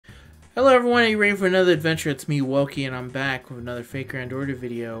Hello everyone, are you ready for another adventure? It's me, Woki, and I'm back with another Fake Grand Order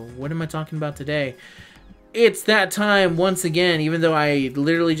video. What am I talking about today? It's that time once again, even though I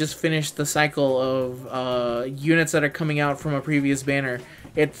literally just finished the cycle of units that are coming out from a previous banner.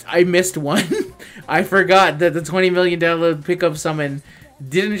 I missed one. I forgot that the 20 million download pickup summon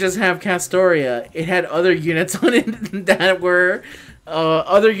didn't just have Castoria. It had other units on it that were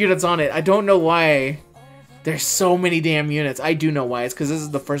other units on it. I don't know why. There's so many damn units. I do know why. It's because this is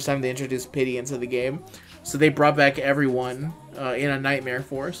the first time they introduced Pity into the game. So they brought back everyone in a Nightmare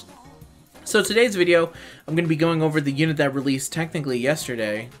Force. So today's video, I'm going to be going over the unit that released technically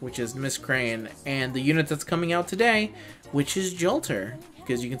yesterday, which is Miss Crane, and the unit that's coming out today, which is Jalter.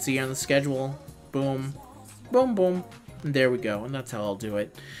 Because you can see on the schedule, boom, boom, boom, and there we go. And that's how I'll do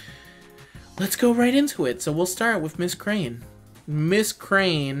it. Let's go right into it. So we'll start with Miss Crane. Miss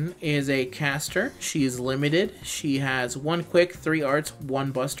Crane is a caster. She is limited. She has 1 quick, 3 arts,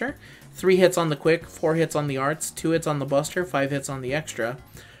 1 buster. 3 hits on the quick, 4 hits on the arts, 2 hits on the buster, 5 hits on the extra.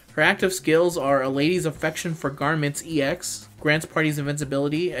 Her active skills are A Lady's Affection for Garments EX, grants parties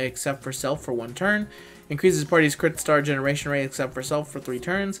invincibility except for self for 1 turn, increases party's crit star generation rate except for self for 3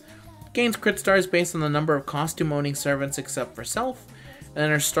 turns, gains crit stars based on the number of costume-owning servants except for self, and then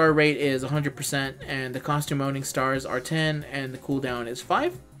her star rate is 100%, and the costume-owning stars are 10, and the cooldown is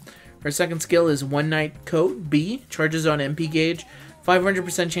 5. Her second skill is One Night Coat B, charges on MP gauge,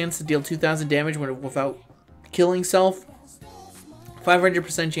 500% chance to deal 2,000 damage without killing self,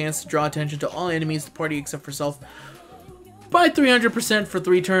 500% chance to draw attention to all enemies to party except for self by 300% for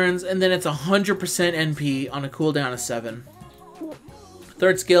 3 turns, and then it's 100% NP on a cooldown of 7.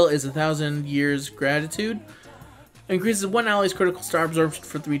 Third skill is 1,000 Years Gratitude. Increases 1 ally's critical star absorption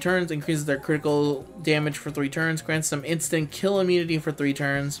for 3 turns, increases their critical damage for 3 turns, grants them instant kill immunity for 3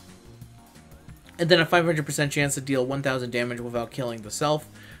 turns, and then a 500% chance to deal 1,000 damage without killing the self.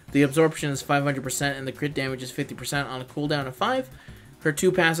 The absorption is 500% and the crit damage is 50% on a cooldown of 5. Her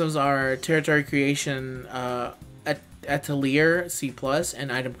 2 passives are Territory Creation Atelier C+,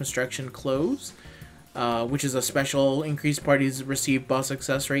 and Item Construction Close, which is a special increased parties receive boss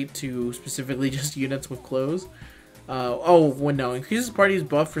success rate to specifically just units with close. No. Increases party's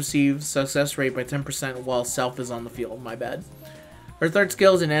buff receives success rate by 10% while self is on the field. My bad. Her third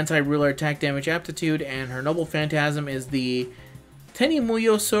skill is an anti-ruler attack damage aptitude, and her noble phantasm is the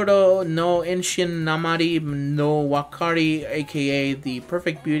Tenimuyo Soro no Enshin Namari no Wakari, aka the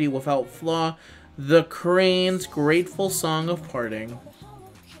perfect beauty without flaw, the Crane's grateful song of parting.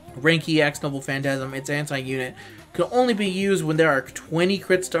 Rank EX Noble Phantasm, its anti-unit, can only be used when there are 20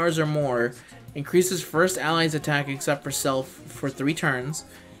 crit stars or more. Increases first ally's attack except for self for 3 turns.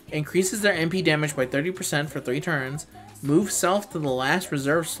 Increases their MP damage by 30% for 3 turns. Moves self to the last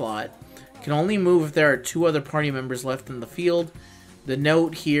reserve slot. Can only move if there are 2 other party members left in the field. The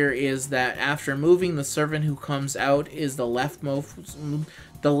note here is that after moving, the servant who comes out is the leftmost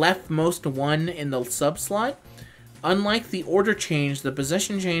one in the sub-slot. Unlike the order change, the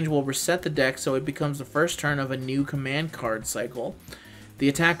position change will reset the deck so it becomes the first turn of a new command card cycle. The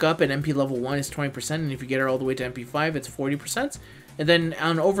attack up at MP level 1 is 20%, and if you get her all the way to MP 5, it's 40%. And then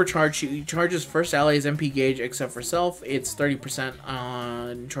on overcharge, she charges first ally's MP gauge except for self. It's 30%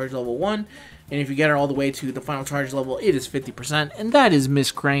 on charge level 1. And if you get her all the way to the final charge level, it is 50%. And that is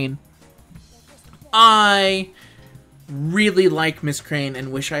Miss Crane. I really like Miss Crane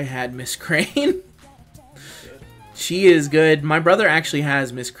and wish I had Miss Crane. She is good. My brother actually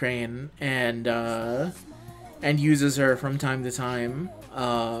has Miss Crane and uses her from time to time.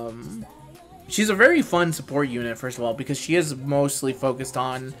 She's a very fun support unit, first of all, because she is mostly focused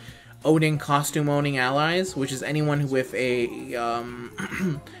on owning costume-owning allies, which is anyone with a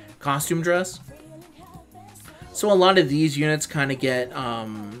costume dress. So a lot of these units kind of get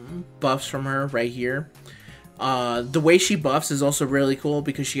buffs from her right here. The way she buffs is also really cool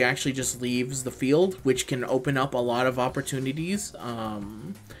because she actually just leaves the field, which can open up a lot of opportunities.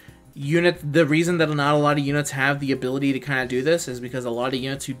 The reason that not a lot of units have the ability to kind of do this is because a lot of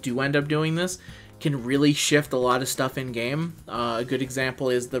units who do end up doing this can really shift a lot of stuff in game. A good example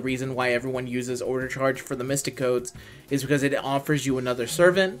is the reason why everyone uses order charge for the Mystic Codes is because it offers you another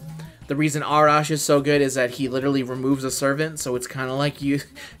servant. The reason Arash is so good is that he literally removes a servant, so it's kind of like he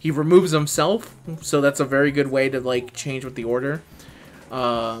removes himself, so that's a very good way to like change with the order.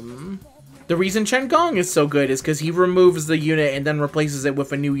 The reason Chen Gong is so good is because he removes the unit and then replaces it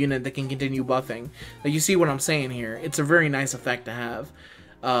with a new unit that can continue buffing. Like, you see what I'm saying here? It's a very nice effect to have.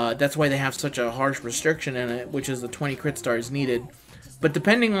 That's why they have such a harsh restriction in it, which is the 20 crit stars needed. But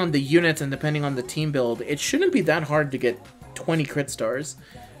depending on the units and depending on the team build, it shouldn't be that hard to get 20 crit stars.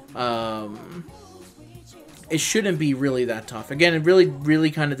 it shouldn't be really that tough. Again, it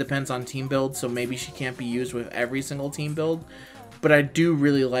really kind of depends on team build, so maybe she can't be used with every single team build. But I do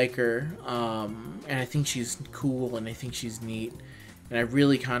really like her, and I think she's cool, and I think she's neat, and I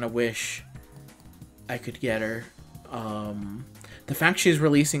really kind of wish I could get her. The fact she's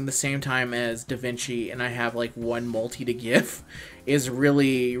releasing the same time as Da Vinci, and I have like one multi to give, is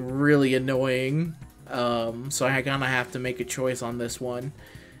really annoying. So I kind of have to make a choice on this one.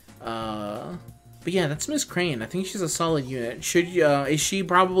 But yeah, that's Miss Crane. I think she's a solid unit. Is she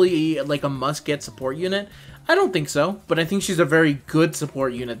probably like a must-get support unit? I don't think so, but I think she's a very good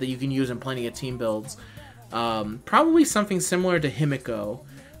support unit that you can use in plenty of team builds. Probably something similar to Himiko,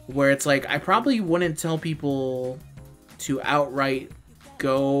 where it's like, I probably wouldn't tell people to outright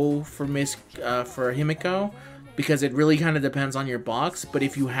go for Himiko, because it really kind of depends on your box. But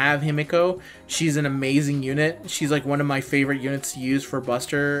if you have Himiko, she's an amazing unit. She's like one of my favorite units to use for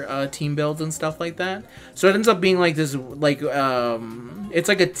Buster team builds and stuff like that. So it ends up being like this, like it's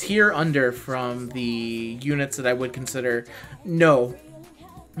like a tier under from the units that I would consider no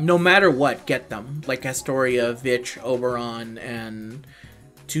matter what, get them, like Astoria, Vitch, Oberon, and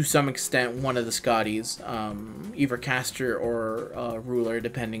to some extent one of the Scotties, either Caster or Ruler,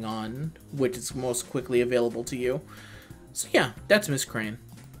 depending on which is most quickly available to you. So yeah, that's Miss Crane.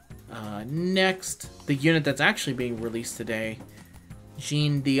 Next, the unit that's actually being released today,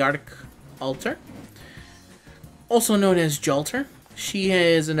 Jeanne d'Arc Alter, also known as Jalter. She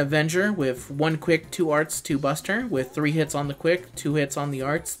is an Avenger with 1 quick, 2 arts, 2 buster, with 3 hits on the quick, 2 hits on the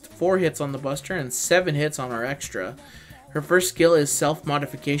arts, 4 hits on the buster, and 7 hits on our extra. Her first skill is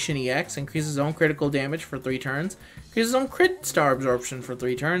Self-Modification EX, increases own critical damage for 3 turns, increases own crit star absorption for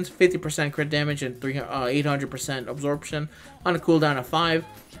 3 turns, 50% crit damage and 800% absorption on a cooldown of 5.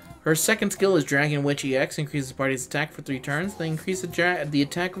 Her second skill is Dragon Witch EX, increases party's attack for 3 turns, then increases the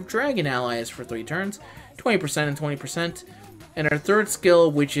attack of dragon allies for 3 turns, 20% and 20%. And her third skill,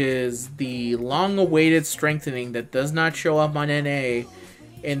 which is the long-awaited strengthening that does not show up on NA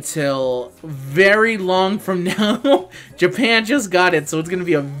until very long from now. Japan just got it, so it's going to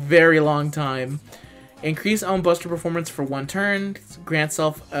be a very long time. Increase own buster performance for 1 turn, grant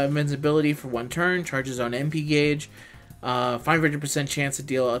self invincibility for 1 turn, charges on MP gauge, 500% chance to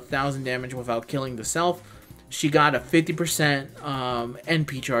deal 1,000 damage without killing the self. She got a 50%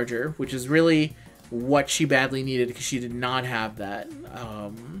 NP charger, which is really what she badly needed because she did not have that.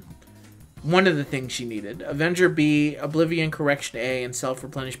 One of the things she needed. Avenger B, Oblivion Correction A, and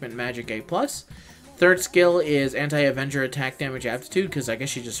Self-Replenishment Magic A+. Third skill is Anti-Avenger Attack Damage Aptitude, because I guess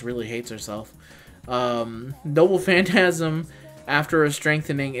she just really hates herself. Noble Phantasm, after a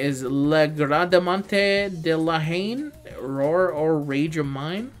strengthening, is Le Gradamante de la Haine, Roar or Rage of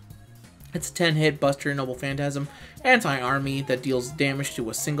Mine. It's a 10-hit Buster Noble Phantasm, anti-army that deals damage to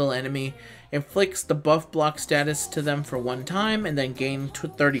a single enemy, inflicts the buff block status to them for 1 time, and then gain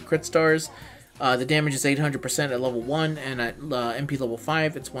 30 crit stars. The damage is 800% at level 1, and at MP level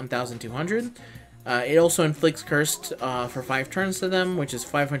 5, it's 1,200. It also inflicts Cursed for 5 turns to them, which is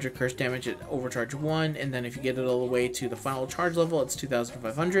 500 Cursed damage at Overcharge 1, and then if you get it all the way to the final charge level, it's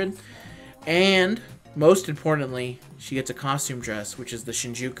 2,500. And most importantly, she gets a costume dress, which is the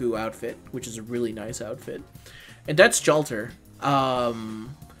Shinjuku outfit, which is a really nice outfit. And that's Jalter.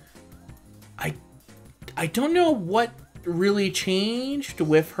 I don't know what really changed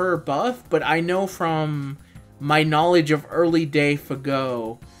with her buff, but I know from my knowledge of early day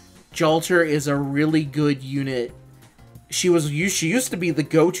FGO, Jalter is a really good unit. She used to be the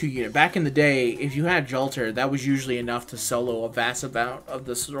go-to unit. Back in the day, if you had Jalter, that was usually enough to solo a vast amount of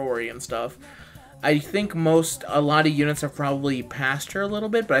the story and stuff. I think a lot of units have probably passed her a little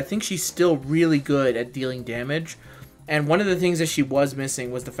bit, but I think she's still really good at dealing damage. And one of the things that she was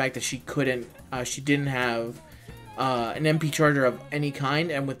missing was the fact that she didn't have an MP charger of any kind.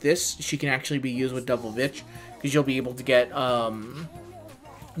 And with this, she can actually be used with double Vitch, because you'll be able to get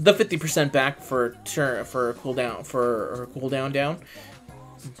the 50% back for her cooldown down.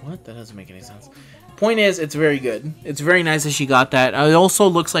 What? That doesn't make any sense. Point is, it's very good. It's very nice that she got that. It also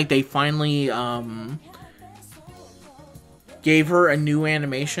looks like they finally gave her a new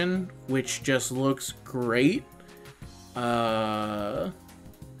animation, which just looks great. Yeah,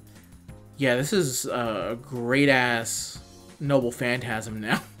 this is a great-ass Noble Phantasm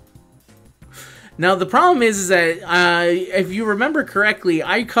now. Now, the problem is that, if you remember correctly,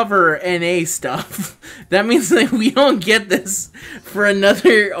 I cover NA stuff. That means that we don't get this for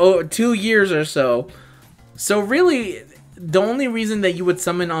another 2 years or so. So really, the only reason that you would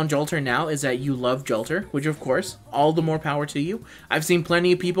summon on Jalter now is that you love Jalter, which of course, all the more power to you. I've seen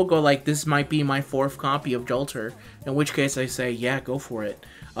plenty of people go like, this might be my 4th copy of Jalter, in which case I say, yeah, go for it.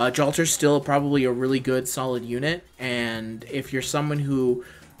 Jalter's still probably a really good, solid unit, and if you're someone who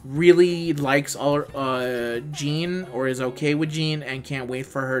really likes Jean, or is okay with Jean, and can't wait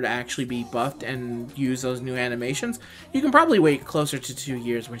for her to actually be buffed and use those new animations, you can probably wait closer to 2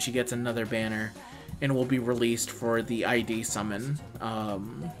 years when she gets another banner and will be released for the ID summon,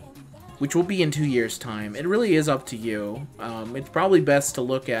 which will be in 2 years' time. It really is up to you. It's probably best to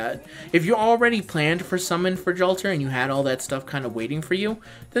look at, if you already planned for summon for Jalter and you had all that stuff kind of waiting for you,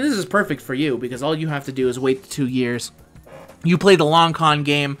 then this is perfect for you, because all you have to do is wait the 2 years. You play the long con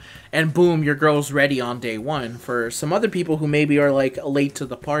game, and boom, your girl's ready on day 1. For some other people who maybe are like late to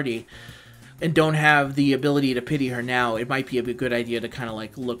the party and don't have the ability to pity her now, it might be a good idea to kind of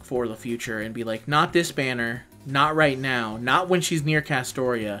like look for the future and be like, not this banner, not right now, not when she's near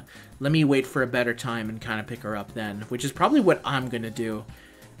Castoria. Let me wait for a better time and kind of pick her up then, which is probably what I'm gonna do,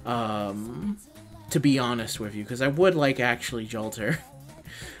 to be honest with you, because I would like actually Jalter.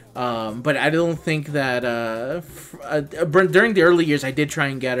 But I don't think that, during the early years I did try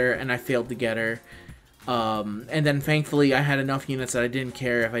and get her, and I failed to get her. And then thankfully I had enough units that I didn't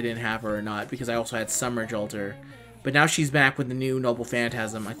care if I didn't have her or not, because I also had Summer Jalter. But now she's back with the new Noble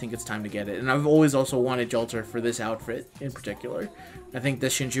Phantasm. I think it's time to get it. And I've always also wanted Jalter for this outfit in particular. I think the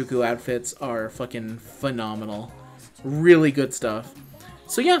Shinjuku outfits are fucking phenomenal. Really good stuff.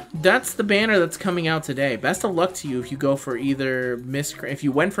 So yeah, that's the banner that's coming out today. Best of luck to you if you go for either if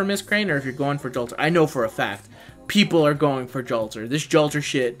you went for Miss Crane or if you're going for Jalter. I know for a fact people are going for Jalter. This Jalter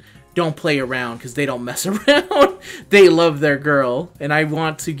shit, don't play around, because they don't mess around. They love their girl, and I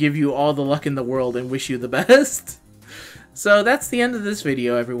want to give you all the luck in the world and wish you the best. So that's the end of this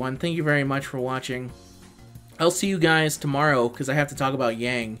video, everyone. Thank you very much for watching. I'll see you guys tomorrow, because I have to talk about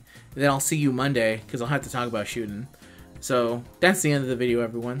Yang. And then I'll see you Monday, because I'll have to talk about shooting. So that's the end of the video,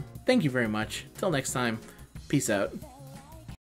 everyone. Thank you very much. Till next time, peace out.